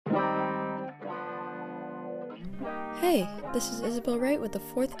Hey, this is Isabel Wright with the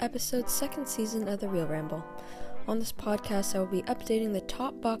 4th episode, 2nd season of The Real Ramble. On this podcast, I will be updating the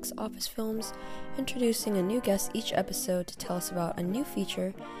top box office films, introducing a new guest each episode to tell us about a new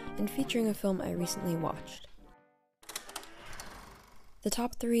feature, and featuring a film I recently watched. The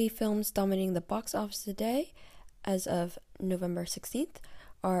top 3 films dominating the box office today, as of November 16th,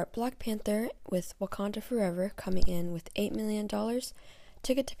 are Black Panther with Wakanda Forever coming in with $8 million,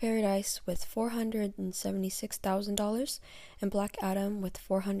 Ticket to Paradise with $476,000, and Black Adam with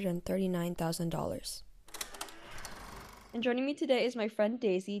 $439,000. And joining me today is my friend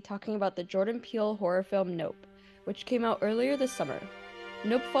Daisy talking about the Jordan Peele horror film Nope, which came out earlier this summer.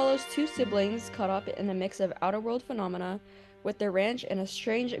 Nope follows two siblings caught up in a mix of outer world phenomena with their ranch and a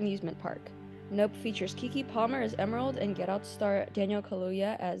strange amusement park. Nope features Keke Palmer as Emerald and Get Out star Daniel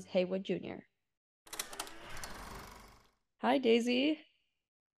Kaluuya as Haywood Jr. Hi, Daisy.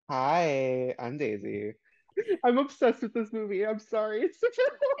 Hi, I'm Daisy. I'm obsessed with this movie. I'm sorry. It's such a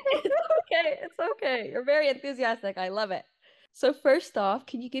It's okay. You're very enthusiastic. I love it. So first off,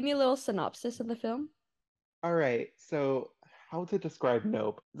 can you give me a little synopsis of the film? All right. So, how to describe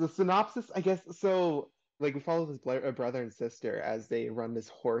Nope? The synopsis, I guess. So, like, we follow this brother and sister as they run this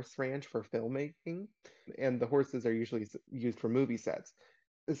horse ranch for filmmaking, and the horses are usually used for movie sets.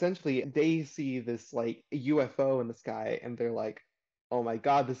 Essentially, they see this like UFO in the sky, and they're like, "Oh my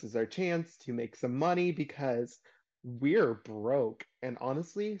God, this is our chance to make some money because we're broke." And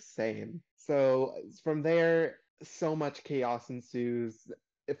honestly, same. So from there, so much chaos ensues.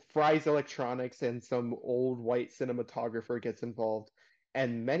 It fries electronics, and some old white cinematographer gets involved,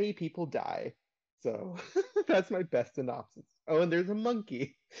 and many people die. So that's my best synopsis. Oh, and there's a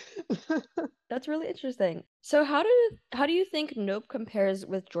monkey. That's really interesting. So how do you think Nope compares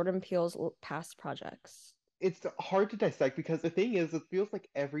with Jordan Peele's past projects? It's hard to dissect because the thing is, it feels like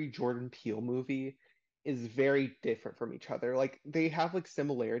every Jordan Peele movie is very different from each other. Like they have like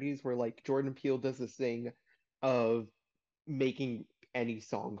similarities where like Jordan Peele does this thing of making any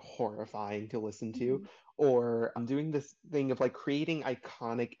song horrifying to listen to, Mhm. or doing this thing of like creating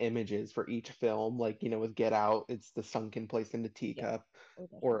iconic images for each film. Like, with Get Out, it's the sunken place in the Yeah. teacup, Oh,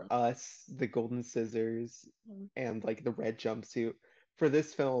 or definitely. Us, the golden scissors, Mhm. and like the red jumpsuit. For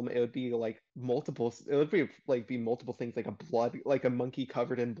this film, it would be like multiple, it would be multiple things like like a monkey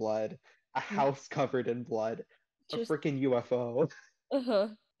covered in blood, a Mhm. house covered in blood, a Just freaking UFO.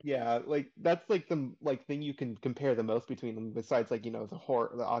 uh-huh. Yeah, like that's like the like thing you can compare the most between them besides like,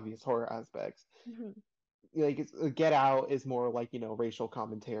 the obvious horror aspects. Mhm. Like Get Out is more like, racial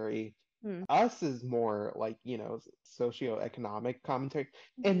commentary. Mhm. Us is more like, socioeconomic commentary.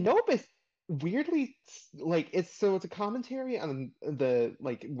 And Mhm. Nope is weirdly like it's a commentary on the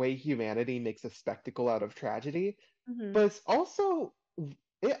like way humanity makes a spectacle out of tragedy, Mhm. but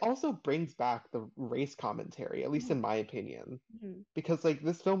it also brings back the race commentary, at least Mhm. in my opinion, Mhm. because like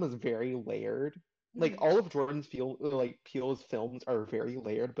this film is very layered. Like Mhm. all of Peele's films are very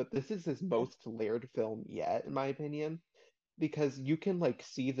layered, but this is his Yeah. most layered film yet, in my opinion, because you can like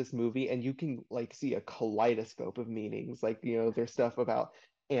see this movie and you can like see a kaleidoscope of meanings. Like, there's stuff about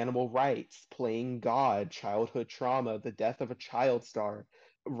animal rights, playing God, childhood trauma, the death of a child star,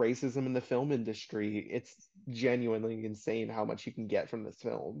 racism in the film industry. It's genuinely insane how much you can get from this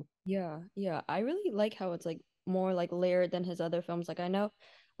film. Yeah. I really like how it's like more like layered than his other films. Like I know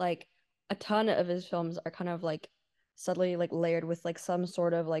like a ton of his films are kind of like subtly like layered with like some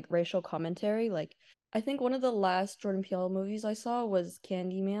sort of like racial commentary. Like I think one of the last Jordan Peele movies I saw was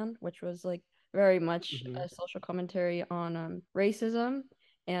Candyman, which was like very much Hmm. a social commentary on racism.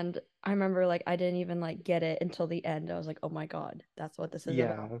 And I remember like I didn't even like get it until the end. I was like, "Oh my God, that's what this is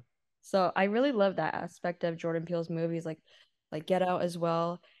about." Yeah. So I really love that aspect of Jordan Peele's movies, like Get Out as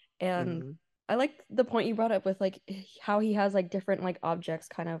well. And Hmm. I like the point you brought up with like how he has like different like objects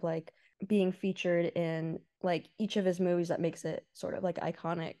kind of like being featured in like each of his movies that makes it sort of like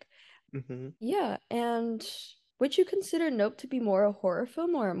iconic. Hmm. Yeah, and would you consider Nope to be more a horror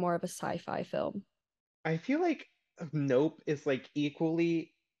film or more of a sci-fi film? I feel like Nope is like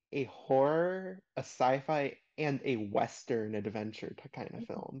equally a horror, a sci-fi, and a Western adventure kind of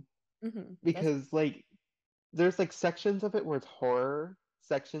film. That's Because like there's like sections of it where it's horror,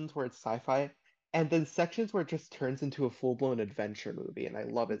 sections where it's sci-fi, and then sections where it just turns into a full-blown adventure movie, and I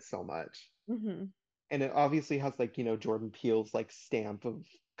love it so much. hmm And it obviously has like, Jordan Peele's like stamp of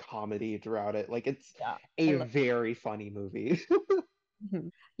comedy throughout it. Like it's yeah, I a love very funny movie.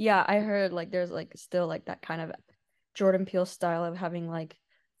 Yeah, I heard like there's like still like that kind of Jordan Peele style of having like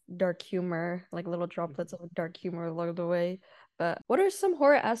dark humor, like little droplets of dark humor along the way. But what are some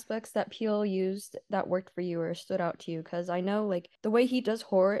horror aspects that Peele used that worked for you or stood out to you? Because I know like the way he does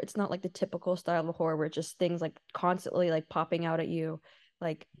horror, it's not like the typical style of horror where it's just things like constantly like popping out at you.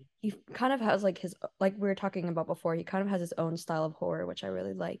 Like he kind of has like his like we were talking about before, he kind of has his own style of horror, which I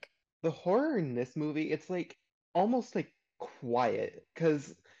really like. The horror in this movie, it's like almost like quiet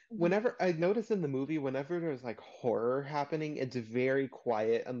because Mhm. whenever I notice in the movie, whenever there's like horror happening, it's very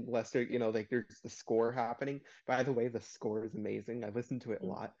quiet unless there, like there's the score happening. By the way, the score is amazing. I listened to it a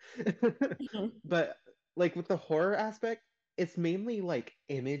lot. Mhm. But like with the horror aspect, it's mainly like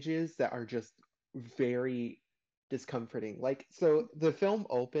images that are just very discomforting. Like so the film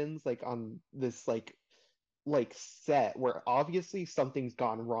opens like on this like set where obviously something's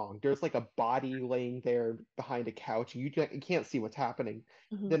gone wrong. There's like a body laying there behind a couch. You can't see what's happening.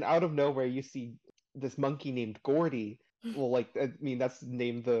 Mhm. Then out of nowhere, you see this monkey named Gordy. Well, like I mean, that's the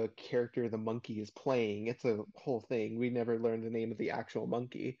name the character the monkey is playing. It's a whole thing. We never learned the name of the actual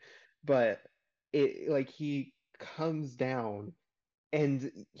monkey, but it like he comes down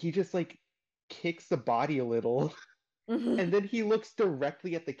and he just like kicks the body a little and Mhm. then he looks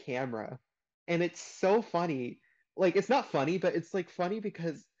directly at the camera and it's so funny. Like it's not funny, but it's like funny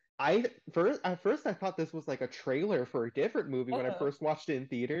because at first I thought this was like a trailer for a different movie when I Uh-huh. first watched it in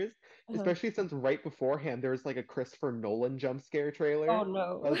theaters, Uh-huh. especially since right beforehand there was like a Christopher Nolan jump scare Oh trailer. I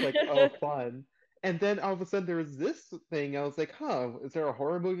no. was like, oh, fun. And then all of a sudden there was this thing. I was like, huh, is there a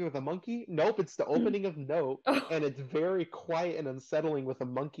horror movie with a monkey? Nope, it's the opening of Nope, Oh, and it's very quiet and unsettling with a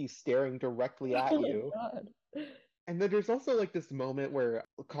monkey staring directly at oh my you. God. And then there's also like this moment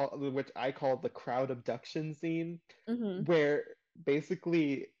which I call the crowd abduction scene, Hmm. where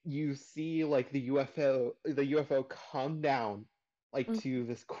basically you see like the UFO come down like to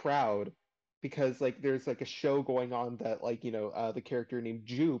this crowd because like there's like a show going on that like the character named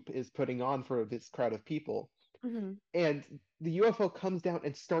Jupe is putting on for this crowd of people, Hmm. and the UFO comes down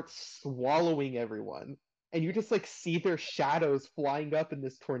and starts swallowing everyone, and you just like see their shadows flying up in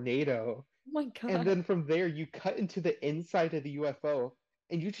this tornado, Oh my and God. then from there you cut into the inside of the UFO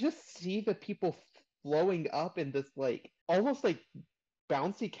and you just see the people flowing up in this like almost like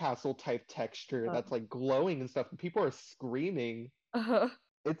bouncy castle type texture Uh, that's like glowing and stuff, and people are screaming. uh,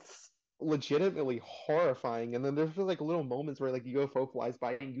 It's legitimately horrifying, and then there's just like little moments where like the UFO flies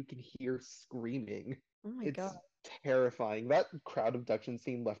by and you can hear screaming. oh my God. It's terrifying. That crowd abduction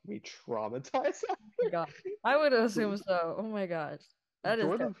scene left me traumatized Oh my God. I would after. assume so. Oh my gosh. That is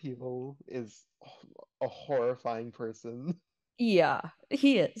good. Jordan Peele is a horrifying person. Yeah,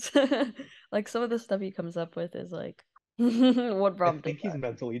 he is. Like some of the stuff he comes up with is like, what I prompted think he's that?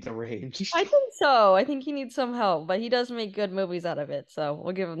 mentally deranged. I think so. I think he needs some help, but he does make good movies out of it, so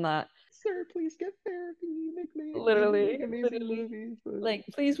we'll give him that. Sir, please get therapy. You make Literally, amazing literally. movies, Like,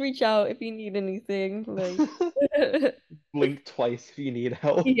 please reach out if you need anything. Like, but blink twice if you need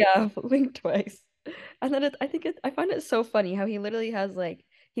help. yeah, link twice. And then I find it so funny how he literally has like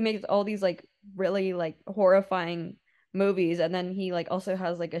he makes all these like really like horrifying movies, and then he like also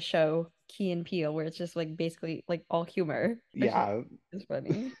has like a show, Key and Peele, where it's just like basically like all humor, which Yeah, is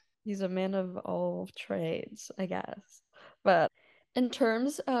funny. He's a man of all trades, I guess. But in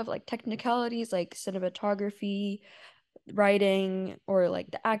terms of like technicalities like cinematography, writing, or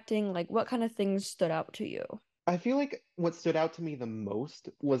like the acting, like what kind of things stood out to you? I feel like what stood out to me the most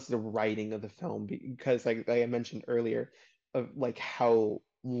was the writing of the film because, like I mentioned earlier, of like how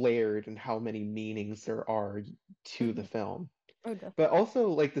layered and how many meanings there are to the Mhm. film. Oh, But definitely. also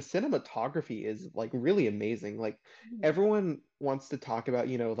like the cinematography is like really amazing. Like Mhm. everyone wants to talk about,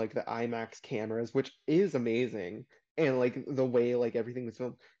 like the IMAX cameras, which is amazing, and like the way like everything was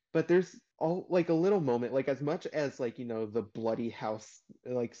filmed. But there's all like a little moment, like as much as like, the bloody house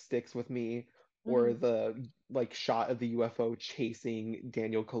like sticks with me, or Mhm. the like shot of the UFO chasing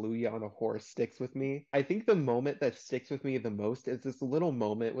Daniel Kaluuya on a horse sticks with me. I think the moment that sticks with me the most is this little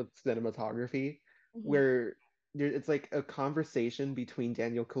moment with cinematography Mhm. where it's like a conversation between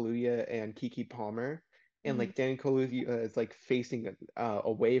Daniel Kaluuya and Kiki Palmer, and Mhm. like Daniel Kaluuya is like facing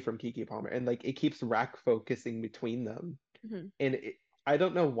away from Kiki Palmer, and like it keeps rack focusing between them, Mhm. and I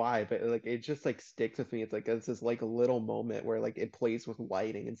don't know why, but like it just like sticks with me. It's this like a little moment where like it plays with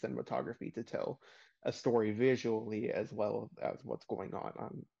lighting and cinematography to tell a story visually as well as what's going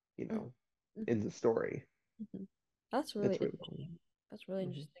on you Mhm. know Mhm. in the story. Mhm. That's really It's really cool. interesting. That's really Mhm.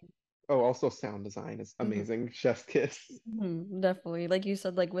 interesting. Oh, also sound design is Mhm. amazing. Chef's kiss. Definitely. Like you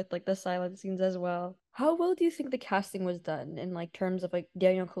said, like with like the silent scenes as well. How well do you think the casting was done in like terms of like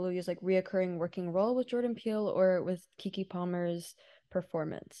Daniel Kaluuya's like reoccurring working role with Jordan Peele or with Kiki Palmer's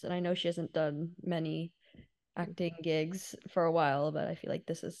performance? And I know she hasn't done many acting gigs for a while, but I feel like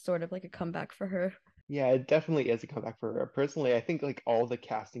this is sort of like a comeback for her. Yeah, it definitely is a comeback for her. Personally, I think like all the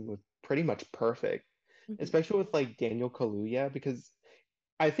casting was pretty much perfect, Hmm. especially with like Daniel Kaluuya, because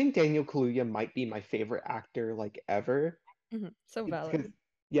I think Daniel Kaluuya might be my favorite actor like ever. Hmm. So Because valid.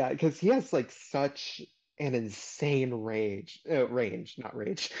 yeah, because he has like such an insane range, not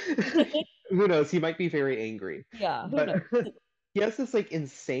rage. Who knows? He might be very angry, Yeah, who but knows? he has this like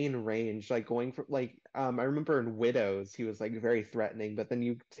insane range, like going from like I remember in Widows he was like very threatening, but then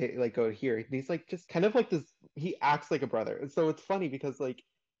you like go here and he's like just kind of like this. He acts like a brother, and so it's funny because like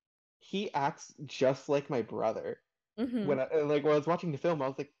he acts just like my brother. Hmm. When I was watching the film, I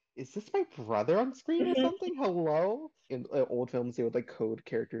was like, is this my brother on screen or something? Hello? In old films, they would like code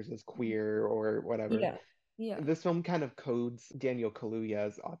characters as queer or whatever. Yeah. Yeah. This film kind of codes Daniel Kaluuya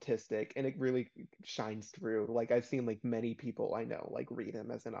as autistic, and it really shines through. Like I've seen like many people I know like read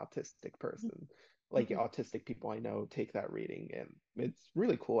him as an autistic person. Like Mhm. autistic people I know take that reading, and it's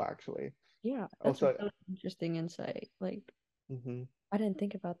really cool actually. Yeah, that's Also, really interesting insight. Like, mhm. I didn't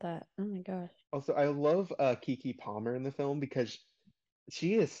think about that. Oh my gosh. Also I love Kiki Palmer in the film because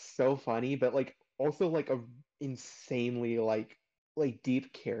she is so funny, but like also like a insanely like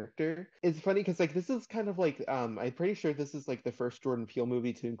deep character. It's funny because like this is kind of like I'm pretty sure this is like the first Jordan Peele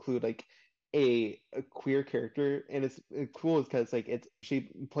movie to include like a queer character, and it's cool because like it's she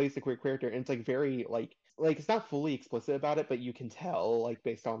plays the queer character, and it's like very like it's not fully explicit about it, but you can tell like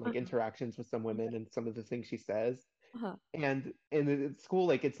based on like Uh-huh. interactions with some women and some of the things she says. Uh-huh. And it's cool,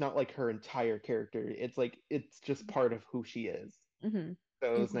 like it's not like her entire character. It's like it's just part of who she is. Mm-hmm.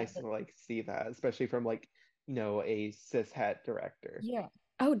 So it Yeah, was nice to like see that, especially from like, a cis het director. yeah.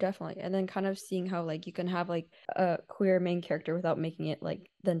 Oh, definitely. And then kind of seeing how like you can have like a queer main character without making it like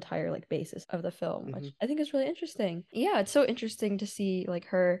the entire like basis of the film, Hmm. which I think is really interesting. Yeah, it's so interesting to see like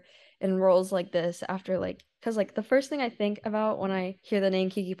her in roles like this after like because like the first thing I think about when I hear the name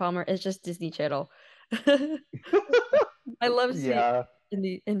Kiki Palmer is just Disney Channel. I love seeing Yeah,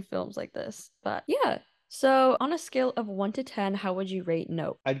 in films like this. But yeah. So on a scale of 1 to 10, how would you rate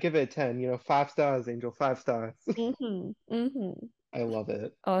Nope? I'd give it a 10, 5 stars, Angel, 5 stars. Mm-hmm. Mm-hmm. I love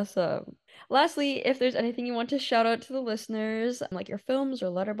it. Awesome. Lastly, if there's anything you want to shout out to the listeners, like your films or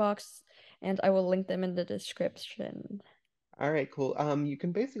letterbox, and I will link them in the description. All right, cool. You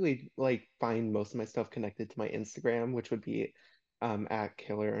can basically like find most of my stuff connected to my Instagram, which would be at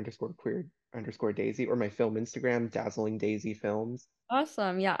killer_queer_daisy, or my film Instagram, Dazzling Daisy Films.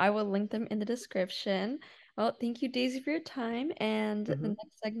 Awesome. Yeah, I will link them in the description. Well, thank you, Daisy, for your time. And the Hmm.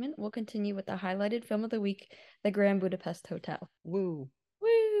 next segment, we'll continue with the highlighted film of the week, The Grand Budapest Hotel. Woo.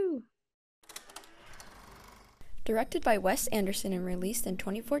 Woo! Directed by Wes Anderson and released in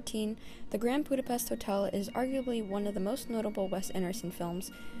 2014, The Grand Budapest Hotel is arguably one of the most notable Wes Anderson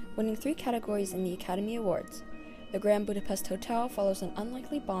films, winning 3 categories in the Academy Awards. The Grand Budapest Hotel follows an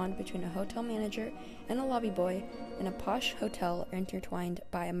unlikely bond between a hotel manager and a lobby boy in a posh hotel intertwined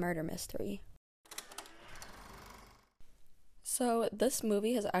by a murder mystery. So, this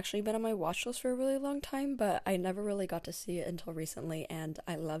movie has actually been on my watch list for a really long time, but I never really got to see it until recently, and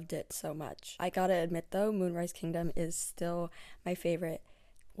I loved it so much. I gotta admit though, Moonrise Kingdom is still my favorite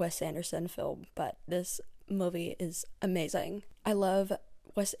Wes Anderson film, but this movie is amazing. I love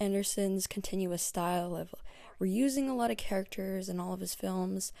Wes Anderson's continuous style of reusing a lot of characters in all of his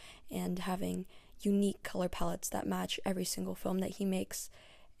films and having unique color palettes that match every single film that he makes.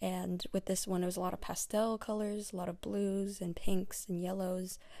 And with this one, it was a lot of pastel colors, a lot of blues and pinks and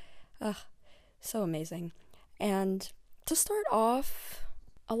yellows. Ugh, so amazing. And to start off,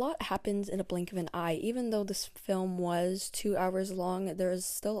 a lot happens in a blink of an eye. Even though this film was 2 hours long, there's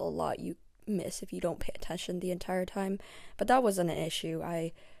still a lot you miss if you don't pay attention the entire time. But that wasn't an issue.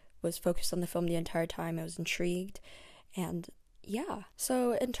 I was focused on the film the entire time. I was intrigued. And yeah.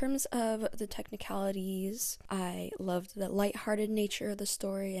 So, in terms of the technicalities, I loved the lighthearted nature of the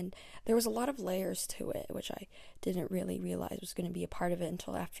story, and there was a lot of layers to it, which I didn't really realize was going to be a part of it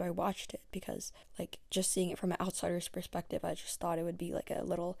until after I watched it, because, like, just seeing it from an outsider's perspective, I just thought it would be like a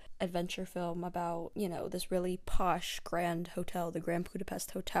little adventure film about, this really posh, grand hotel, the Grand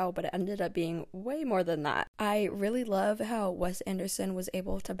Budapest Hotel, but it ended up being way more than that. I really love how Wes Anderson was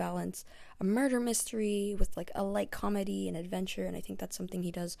able to balance a murder mystery with like a light comedy and adventure, and I think that's something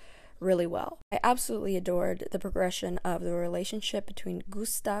he does really well. I absolutely adored the progression of the relationship between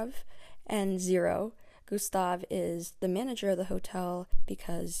Gustav and Zero. Gustav is the manager of the hotel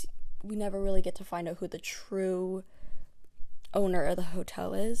because we never really get to find out who the true owner of the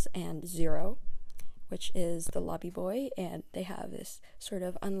hotel is, and Zero, which is the lobby boy, and they have this sort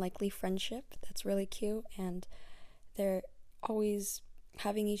of unlikely friendship that's really cute, and they're always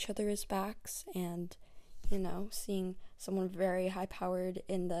having each other's backs, and seeing someone very high powered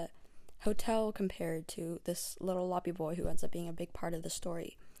in the hotel compared to this little loppy boy who ends up being a big part of the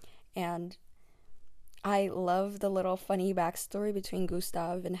story. And I love the little funny backstory between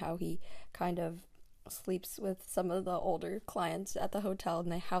Gustav and how he kind of sleeps with some of the older clients at the hotel,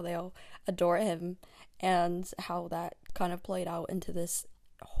 and how they all adore him, and how that kind of played out into this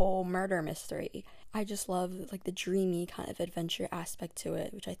whole murder mystery. I just love like the dreamy kind of adventure aspect to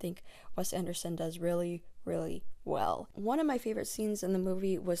it, which I think Wes Anderson does really, really well. One of my favorite scenes in the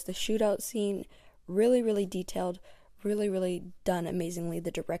movie was the shootout scene. Really, really detailed, really, really done amazingly.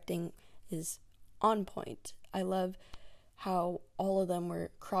 The directing is on point. I love how all of them were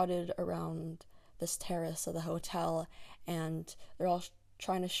crowded around this terrace of the hotel, and they're all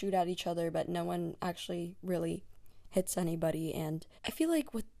trying to shoot at each other, but no one actually really hits anybody. And I feel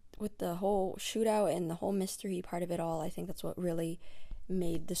like with the whole shootout and the whole mystery part of it all, I think that's what really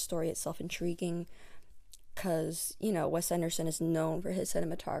made the story itself intriguing, because, you know, Wes Anderson is known for his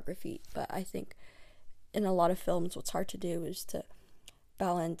cinematography, but I think in a lot of films what's hard to do is to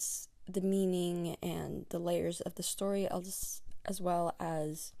balance the meaning and the layers of the story as well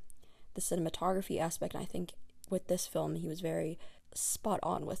as the cinematography aspect. And I think with this film he was very spot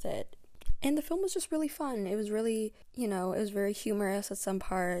on with it. And the film was just really fun. It was really, you know, it was very humorous at some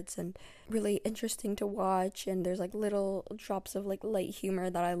parts and really interesting to watch. And there's like little drops of like light humor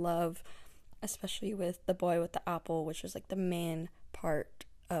that I love, especially with the boy with the apple, which was like the main part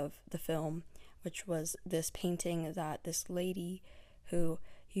of the film, which was this painting that this lady who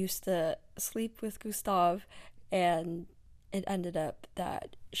used to sleep with Gustav, and it ended up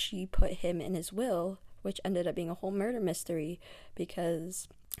that she put him in his will, which ended up being a whole murder mystery, because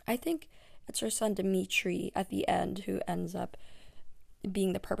I think it's her son Dimitri at the end who ends up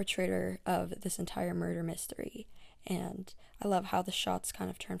being the perpetrator of this entire murder mystery. And I love how the shots kind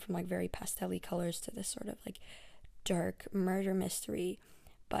of turn from like very pastel-y colors to this sort of like dark murder mystery,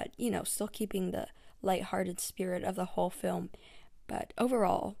 but, you know, still keeping the lighthearted spirit of the whole film. But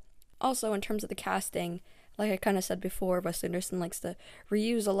overall, also in terms of the casting, like I kind of said before, Wes Anderson likes to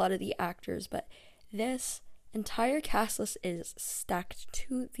reuse a lot of the actors, but this entire cast list is stacked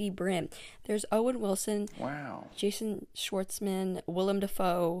to the brim. There's Owen Wilson, Wow, Jason Schwartzman, Willem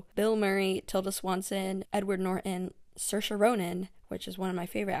Dafoe, Bill Murray, Tilda Swanson, Edward Norton, Saoirse Ronan, which is one of my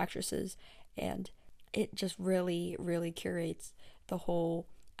favorite actresses, and it just really, really curates the whole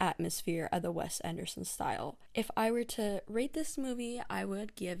atmosphere of the Wes Anderson style. If I were to rate this movie, I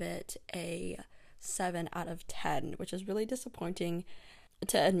would give it a 7 out of 10, which is really disappointing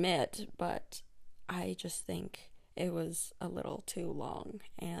to admit, but I just think it was a little too long,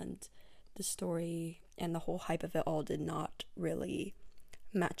 and the story and the whole hype of it all did not really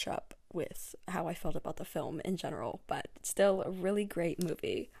match up with how I felt about the film in general, but still a really great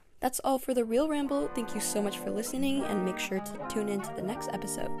movie. That's all for the Real Ramble. Thank you so much for listening, and make sure to tune in to the next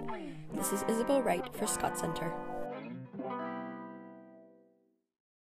episode. This is Isabel Wright for Scott Center.